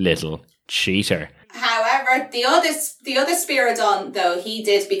dirty little cheater. However, the other Spiridon, though, he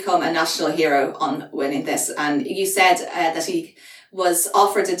did become a national hero on winning this. And you said that he was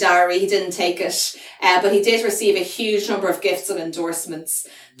offered a dowry. He didn't take it, but he did receive a huge number of gifts and endorsements.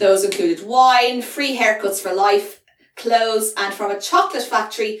 Those included wine, free haircuts for life, clothes, and from a chocolate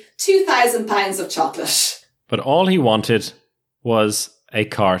factory, £2,000 of chocolate. But all he wanted was a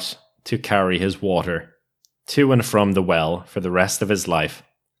cart to carry his water to and from the well for the rest of his life.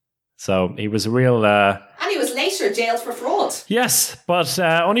 So he was a real... And he was later jailed for fraud. Yes, but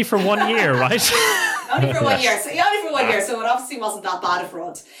only for 1 year, right? Only for 1 year. So it obviously wasn't that bad a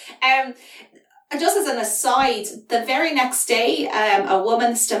fraud. And just as an aside, the very next day, a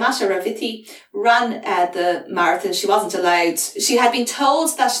woman, Stamata Raviti, ran the marathon. She wasn't allowed. She had been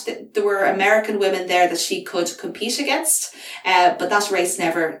told that there were American women there that she could compete against, but that race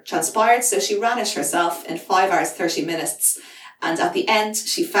never transpired. So she ran it herself in 5 hours, 30 minutes. And at the end,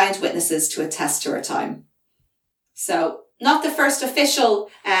 she found witnesses to attest to her time. So, not the first official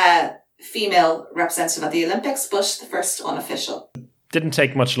female representative at the Olympics, but the first unofficial. Didn't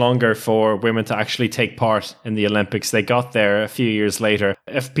take much longer for women to actually take part in the Olympics. They got there a few years later.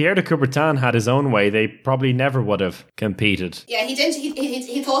 If Pierre de Coubertin had his own way, they probably never would have competed. Yeah, he didn't.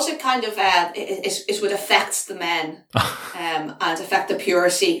 He thought it kind of it would affect the men and affect the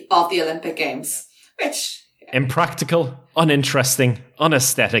purity of the Olympic Games, which impractical, uninteresting,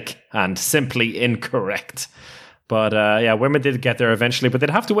 unaesthetic, and simply incorrect. But women did get there eventually, but they'd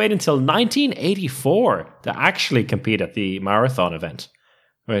have to wait until 1984 to actually compete at the marathon event,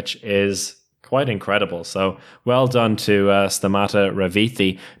 which is quite incredible. So well done to Stamata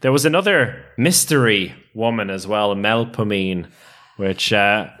Ravithi. There was another mystery woman as well, Melpomene, which...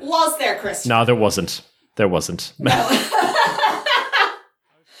 was there, Chris? No, there wasn't. There wasn't. No.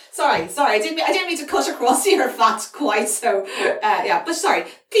 Sorry, I didn't mean to cut across your fact quite so. But sorry,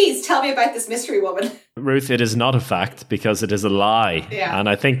 please tell me about this mystery woman. Ruth, it is not a fact because it is a lie. Yeah. And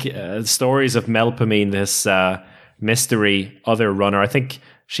I think stories of Melpomene, this mystery other runner, I think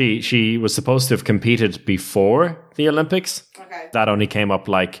she was supposed to have competed before the Olympics. Okay. That only came up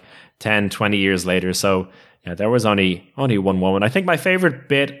like 10, 20 years later. So yeah, there was only one woman. I think my favorite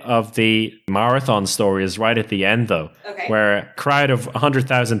bit of the marathon story is right at the end, though, where a crowd of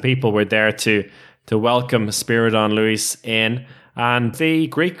 100,000 people were there to welcome Spiridon Louis in, and the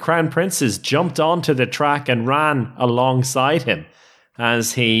Greek crown princes jumped onto the track and ran alongside him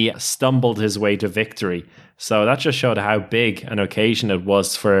as he stumbled his way to victory. So that just showed how big an occasion it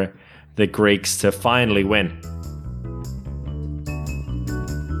was for the Greeks to finally win.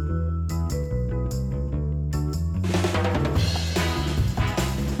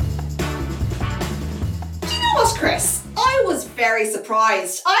 Chris, I was very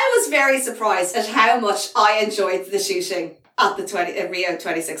surprised. I was very surprised at how much I enjoyed the shooting at the Rio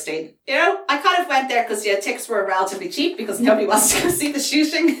 2016. You know, I kind of went there because tickets were relatively cheap because nobody wants to go see the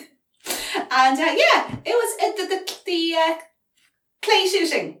shooting. And it was the clay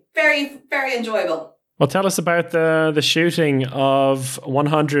shooting. Very, very enjoyable. Well, tell us about the shooting of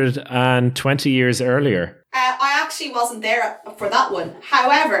 120 years earlier. I actually wasn't there for that one.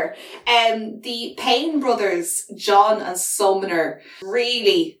 However, the Payne brothers, John and Sumner,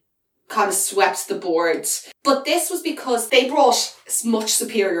 really kind of swept the board. But this was because they brought much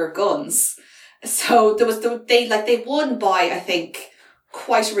superior guns. So they won by, I think,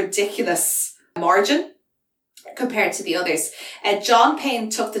 quite a ridiculous margin compared to the others. John Payne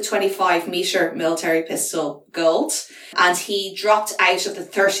took the 25-metre military pistol gold, and he dropped out of the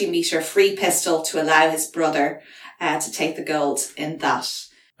 30-metre free pistol to allow his brother to take the gold in that.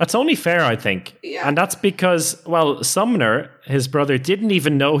 That's only fair, I think. Yeah. And that's because, well, Sumner, his brother, didn't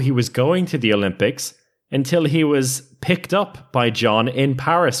even know he was going to the Olympics until he was picked up by John in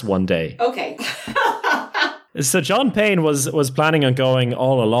Paris one day. Okay. So John Payne was planning on going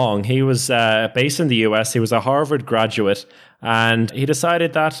all along. He was based in the US. He was a Harvard graduate, and he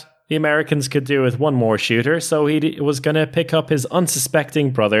decided that the Americans could do with one more shooter. So he was going to pick up his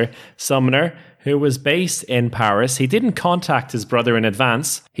unsuspecting brother, Sumner, who was based in Paris. He didn't contact his brother in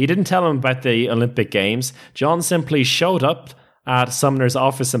advance. He didn't tell him about the Olympic Games. John simply showed up at Sumner's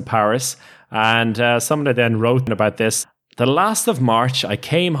office in Paris, and Sumner then wrote about this. The last of March, I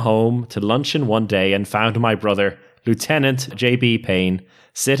came home to luncheon one day and found my brother, Lieutenant J.B. Payne,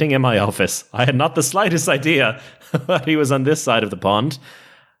 sitting in my office. I had not the slightest idea that he was on this side of the pond.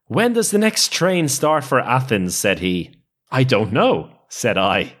 When does the next train start for Athens? Said he. I don't know, said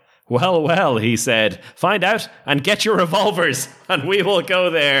I. Well, he said, find out and get your revolvers and we will go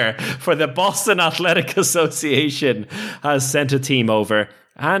there, for the Boston Athletic Association has sent a team over.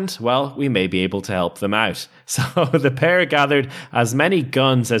 And, well, we may be able to help them out. So the pair gathered as many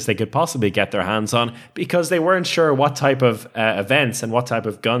guns as they could possibly get their hands on because they weren't sure what type of events and what type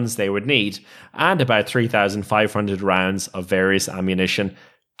of guns they would need, and about 3,500 rounds of various ammunition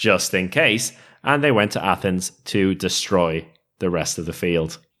just in case. And they went to Athens to destroy the rest of the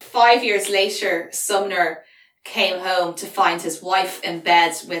field. 5 years later, Sumner came home to find his wife in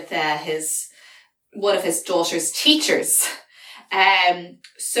bed with one of his daughter's teachers.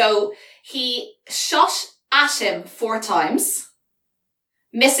 So he shot at him 4 times,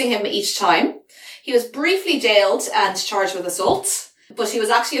 missing him each time. He was briefly jailed and charged with assault, but he was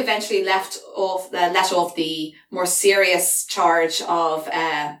actually eventually let off the more serious charge of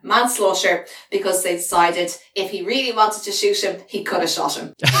manslaughter because they decided if he really wanted to shoot him, he could have shot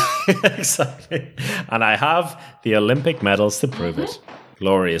him. Exactly. And I have the Olympic medals to prove it.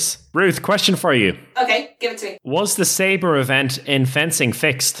 Glorious. Ruth, question for you. Okay, give it to me. Was the sabre event in fencing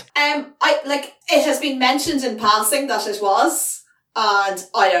fixed? It has been mentioned in passing that it was, and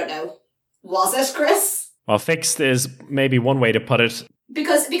I don't know. Was it, Chris? Well, fixed is maybe one way to put it.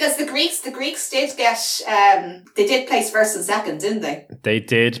 Because the Greeks did get they did place first and second, didn't they? They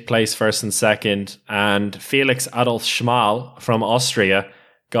did place first and second, and Felix Adolf Schmal from Austria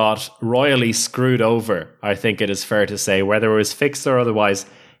got royally screwed over, I think it is fair to say. Whether it was fixed or otherwise,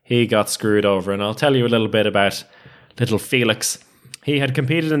 he got screwed over. And I'll tell you a little bit about little Felix. He had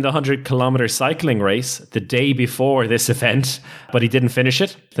competed in the 100-kilometer cycling race the day before this event, but he didn't finish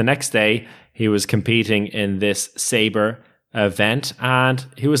it. The next day, he was competing in this sabre event, and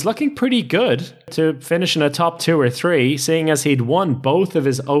he was looking pretty good to finish in a top 2 or 3, seeing as he'd won both of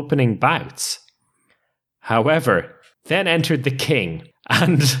his opening bouts. However, then entered the king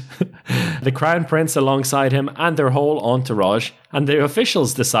and the crown prince alongside him and their whole entourage, and the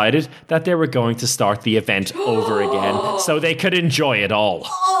officials decided that they were going to start the event over again so they could enjoy it all.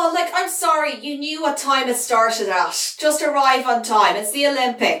 I'm sorry, you knew what time it started at. Just arrive on time. It's the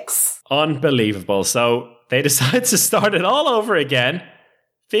Olympics. Unbelievable. So they decided to start it all over again.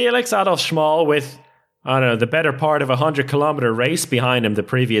 Felix Adolf Schmal with, I don't know, the better part of a 100-kilometer race behind him the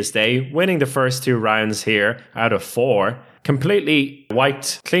previous day, winning the first 2 rounds here out of 4. Completely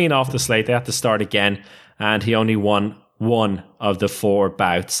wiped clean off the slate. They had to start again, and he only won 1 of the 4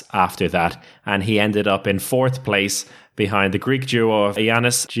 bouts after that. And he ended up in 4th place behind the Greek duo of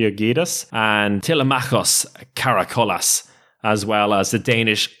Ioannis Georgidis and Telemachos Karakolas, as well as the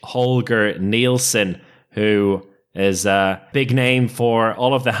Danish Holger Nielsen, who is a big name for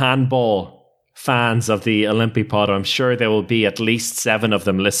all of the handball fans of the Olympipod. I'm sure there will be at least 7 of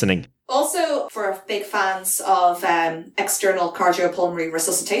them listening. Also, for big fans of external cardiopulmonary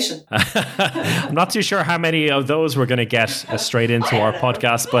resuscitation. I'm not too sure how many of those we're going to get straight into our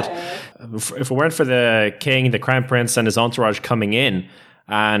podcast, but if it weren't for the king, the crown prince, and his entourage coming in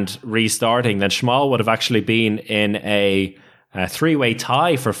and restarting, then Schmal would have actually been in a 3-way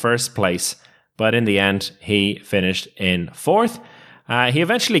tie for first place. But in the end, he finished in 4th. He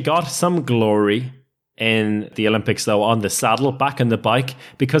eventually got some glory in the Olympics, though, on the saddle, back on the bike,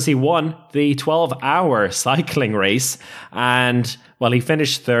 because he won the 12-hour cycling race. And, well, he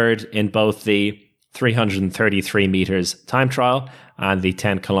finished 3rd in both the 333 meters time trial and the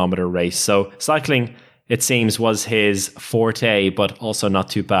 10-kilometer race. So cycling, it seems, was his forte, but also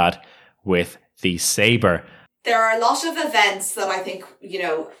not too bad with the sabre. There are a lot of events that I think,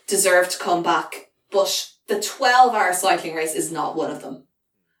 deserve to come back, but the 12-hour cycling race is not one of them.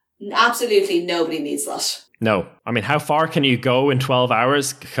 Absolutely nobody needs that. No. I mean, how far can you go in 12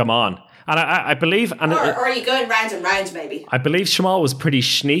 hours? Come on. And I believe... Or are you going round and round, maybe? I believe Schmal was pretty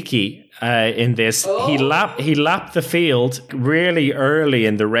sneaky in this. Oh. He lapped the field really early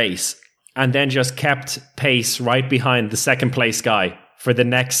in the race and then just kept pace right behind the second place guy for the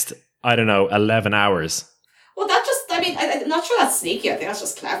next, 11 hours. Well, I'm not sure that's sneaky. I think that's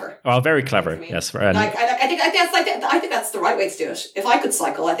just clever. Well, very clever. Yes. I think that's the right way to do it. If I could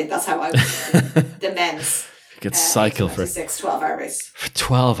cycle, I think that's how I would do the men's. You could cycle for 12-hour race. For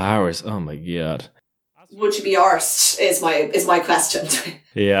 12 hours. Oh my God. Would you be arsed is my question.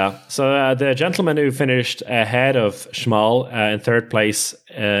 Yeah. So the gentleman who finished ahead of Schmal in 3rd place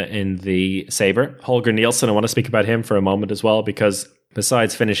in the sabre, Holger Nielsen, I want to speak about him for a moment as well, because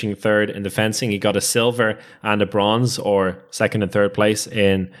besides finishing 3rd in the fencing, he got a silver and a bronze, or 2nd and 3rd place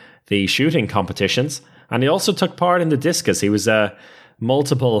in the shooting competitions. And he also took part in the discus. He was a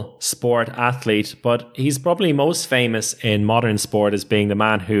multiple sport athlete, but he's probably most famous in modern sport as being the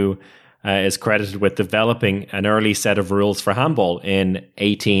man who is credited with developing an early set of rules for handball in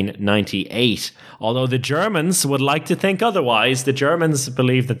 1898. Although the Germans would like to think otherwise. The Germans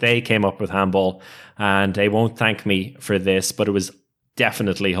believe that they came up with handball, and they won't thank me for this, but it was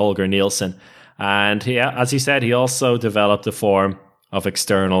definitely Holger Nielsen. And as he said, he also developed a form of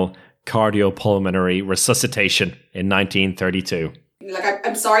external cardiopulmonary resuscitation in 1932.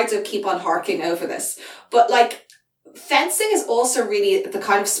 I'm sorry to keep on harking over this, but fencing is also really the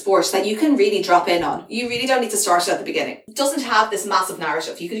kind of sport that you can really drop in on. You really don't need to start it at the beginning. It doesn't have this massive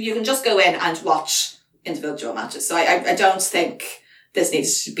narrative. You can just go in and watch individual matches. So I don't think this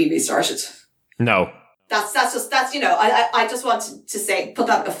needs to be restarted. No. I just want to put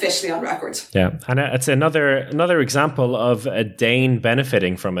that officially on record. Yeah, and it's another example of a Dane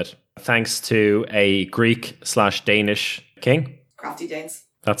benefiting from it, thanks to a Greek/Danish king. Crafty Danes.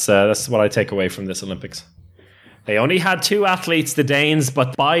 That's what I take away from this Olympics. They only had 2 athletes, the Danes,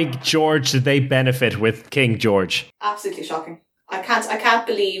 but by George, did they benefit with King George. Absolutely shocking. I can't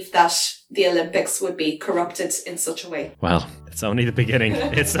believe that the Olympics would be corrupted in such a way. Well, it's only the beginning.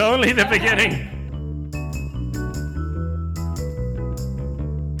 It's only the beginning.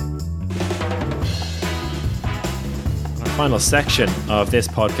 Final section of this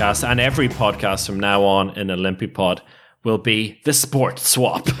podcast and every podcast from now on in Olympipod will be the sport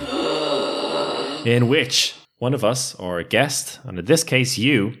swap, in which one of us or a guest, and in this case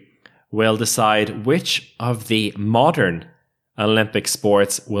you, will decide which of the modern Olympic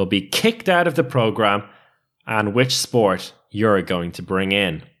sports will be kicked out of the program and which sport you're going to bring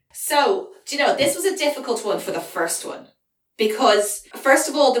in. So, do you know, this was a difficult one for the first one. Because, first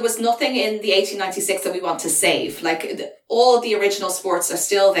of all, there was nothing in the 1896 that we want to save. Like, all of the original sports are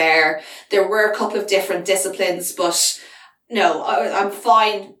still there. There were a couple of different disciplines, but no, I'm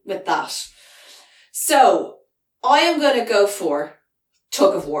fine with that. So, I am going to go for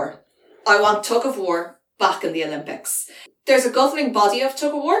tug of war. I want tug of war back in the Olympics. There's a governing body of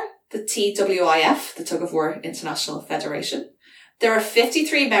tug of war, the TWIF, the Tug of War International Federation. There are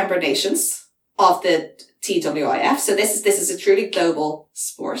 53 member nations of the TWIF. So this is a truly global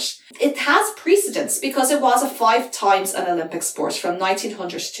sport. It has precedence because it was a 5 times an Olympic sport from 1900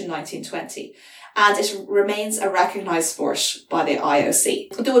 to 1920. And it remains a recognised sport by the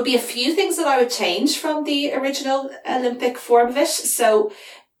IOC. There would be a few things that I would change from the original Olympic form of it. So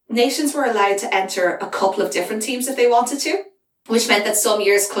nations were allowed to enter a couple of different teams if they wanted to, which meant that some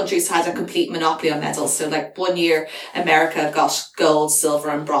years countries had a complete monopoly on medals. So like one year, America got gold, silver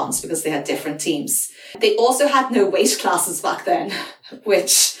and bronze because they had different teams. They also had no weight classes back then,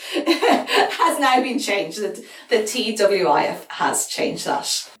 which has now been changed. The TWIF has changed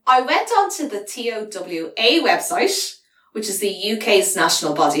that. I went onto the TOWA website, which is the UK's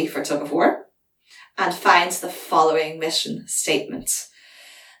national body for tug of war, and found the following mission statement.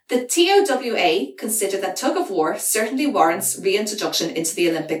 The TOWA considered that tug of war certainly warrants reintroduction into the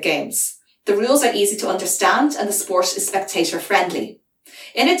Olympic Games. The rules are easy to understand and the sport is spectator friendly.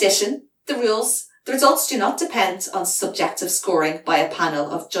 In addition, the results do not depend on subjective scoring by a panel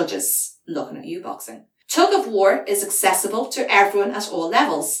of judges. Looking at you, boxing. Tug of war is accessible to everyone at all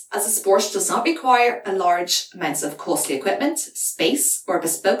levels, as the sport does not require a large amounts of costly equipment, space, or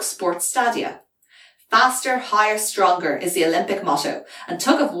bespoke sports stadia. Faster, higher, stronger is the Olympic motto, and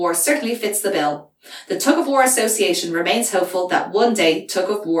tug of war certainly fits the bill. The Tug of War Association remains hopeful that one day tug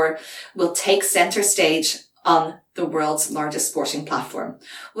of war will take centre stage on the world's largest sporting platform.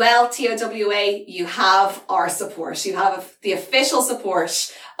 Well, TOWA, you have our support. You have the official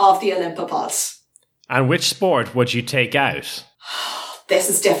support of the Olympipod. And which sport would you take out? This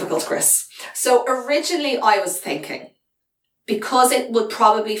is difficult, Chris. So originally I was thinking, because it would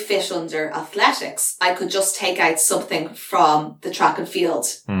probably fit under athletics, I could just take out something from the track and field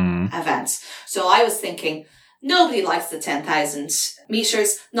event. So I was thinking, nobody likes the 10,000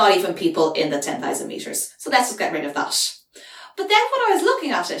 meters, not even people in the 10,000 meters. So let's just get rid of that. But then when I was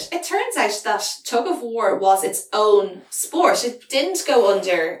looking at it, it turns out that tug of war was its own sport. It didn't go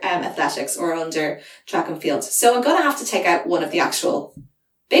under athletics or under track and field. So I'm going to have to take out one of the actual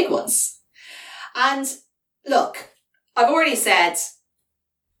big ones. And look, I've already said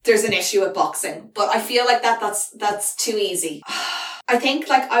there's an issue with boxing, but I feel like that's too easy. I think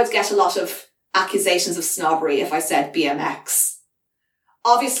like I would get a lot of accusations of snobbery if I said BMX.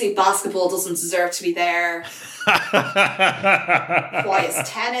 Obviously, basketball doesn't deserve to be there. Why is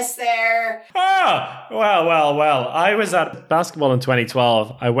tennis there? Oh, well. I was at basketball in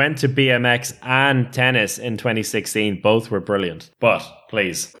 2012. I went to BMX and tennis in 2016. Both were brilliant. But,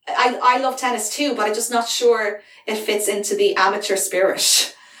 please. I love tennis too, but I'm just not sure it fits into the amateur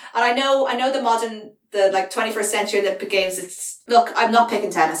spirit. And I know the 21st century Olympic Games, look, I'm not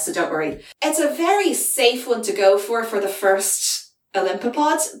picking tennis, so don't worry. It's a very safe one to go for the first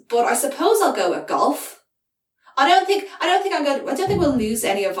Olympipod, but I suppose I'll go with golf. I don't think we'll lose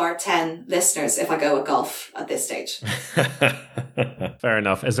any of our 10 listeners if I go with golf at this stage. Fair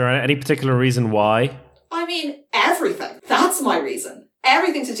enough. Is there any particular reason why? I mean, everything. That's my reason.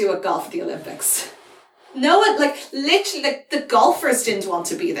 Everything to do with golf at the Olympics. No one, literally, the golfers didn't want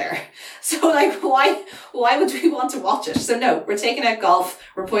to be there. So, why would we want to watch it? So no, we're taking out golf.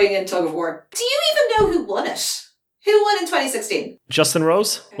 We're putting in tug of war. Do you even know who won it? Who won in 2016? Justin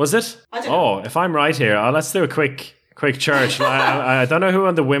Rose, was it? I don't know. If I'm right here, let's do a quick church. I don't know who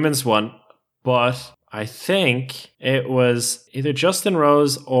won the women's one, but I think it was either Justin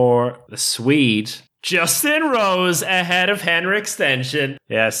Rose or the Swede. Justin Rose ahead of Henrik Stenson.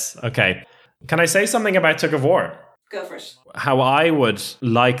 Yes, okay. Can I say something about tug of war? Go for it. How I would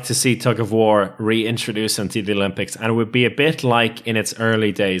like to see tug of war reintroduced into the Olympics, and it would be a bit like in its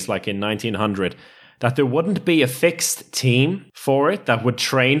early days, like in 1900. that there wouldn't be a fixed team for it that would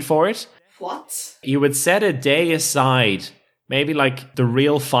train for it. What? You would set a day aside, maybe like the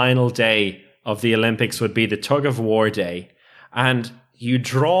real final day of the Olympics would be the tug of war day, and you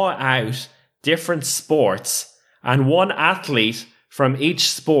draw out different sports, and one athlete from each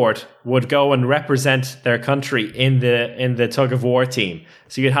sport would go and represent their country in the tug of war team.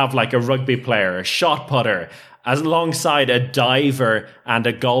 So you'd have like a rugby player, a shot putter, alongside a diver and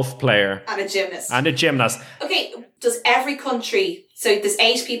a golf player. And a gymnast. And a gymnast. Okay, does every country, so there's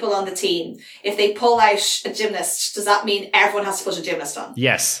 8 people on the team, if they pull out a gymnast, does that mean everyone has to put a gymnast on?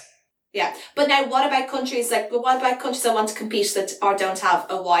 Yes. Yeah. But now what about countries that want to compete that or don't have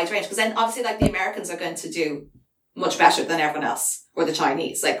a wide range? Because then obviously like the Americans are going to do much better than everyone else, or the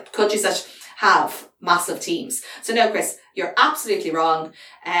Chinese, like countries that have massive teams. So no, Chris, you're absolutely wrong.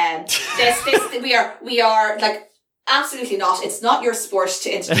 We are like, absolutely not. It's not your sport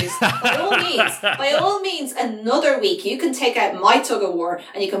to introduce. By all means, another week you can take out my tug of war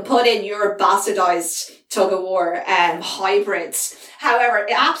and you can put in your bastardized tug of war hybrids. However,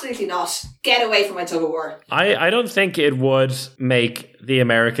 absolutely not. Get away from my tug of war. I don't think it would make the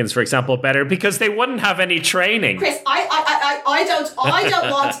Americans, for example, better because they wouldn't have any training. Chris, I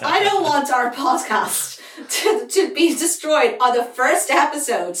don't want our podcast to be destroyed on the first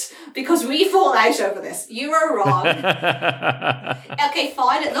episode because we fall out over this. You are wrong. Okay,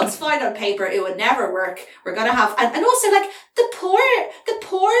 fine. It looks fine on paper. It would never work. We're gonna have and also like the poor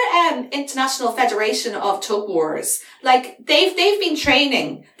International Federation of Tug Wars. Like they've been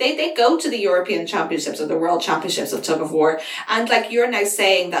training. They go to the European Championships or the World Championships of Tug of War, and like you're now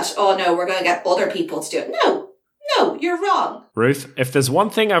saying that, oh no, we're gonna get other people to do it. No, you're wrong. Ruth, if there's one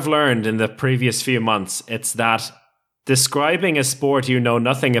thing I've learned in the previous few months, it's that describing a sport you know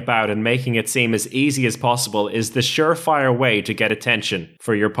nothing about and making it seem as easy as possible is the surefire way to get attention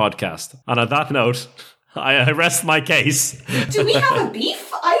for your podcast. And on that note, I rest my case. Do we have a beef?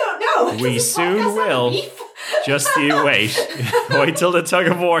 I don't know. We soon will. Just you wait. Wait till the tug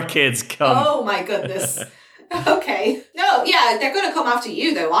of war kids come. Oh my goodness. Okay. No, yeah, they're going to come after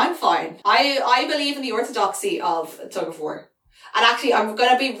you though. I'm fine. I believe in the orthodoxy of tug of war. And actually, I'm going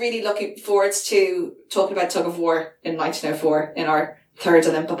to be really looking forward to talking about tug of war in 1904 in our 3rd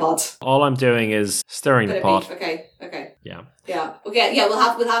Olympipod. All I'm doing is stirring the pot. Okay. Yeah. Yeah. Okay. Yeah, we'll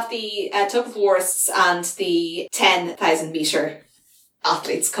have the tug of wars and the 10,000 meter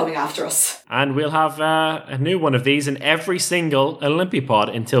athletes coming after us. And we'll have a new one of these in every single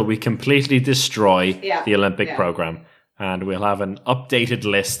Olympipod until we completely destroy the Olympic program. And we'll have an updated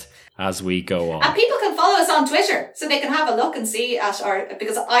list as we go on. And people can follow us on Twitter so they can have a look and see at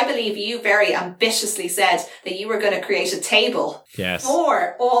because I believe you very ambitiously said that you were going to create a table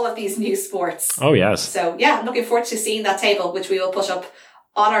for all of these new sports. Oh, yes. So yeah, I'm looking forward to seeing that table, which we will put up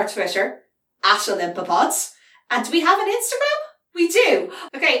on our Twitter at Olympipods. And do we have an Instagram? We do.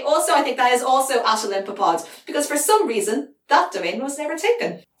 Okay, also I think that is also at Olympipod because for some reason that domain was never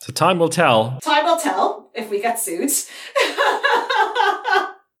taken. So time will tell. Time will tell if we get sued.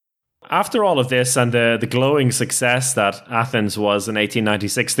 After all of this and the glowing success that Athens was in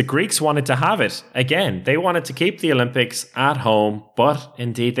 1896, the Greeks wanted to have it again. They wanted to keep the Olympics at home, but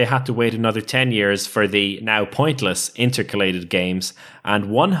indeed they had to wait another 10 years for the now pointless intercalated games and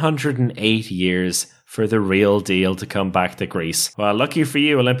 108 years for the real deal to come back to Greece. Well, lucky for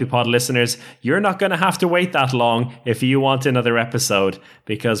you, Olympipod listeners, you're not going to have to wait that long if you want another episode,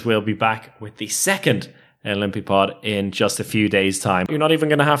 because we'll be back with the second Olympipod in just a few days' time. You're not even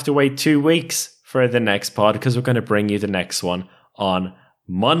going to have to wait 2 weeks for the next pod, because we're going to bring you the next one on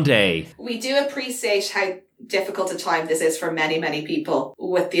Monday. We do appreciate how difficult a time this is for many, many people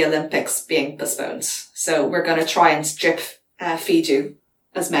with the Olympics being postponed. So we're going to try and drip feed you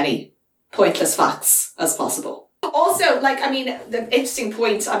as many pointless facts as possible. Also, the interesting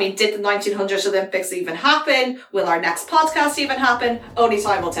point, did the 1900 Olympics even happen? Will our next podcast even happen? Only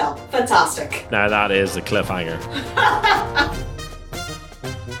time will tell. Fantastic. Now that is a cliffhanger.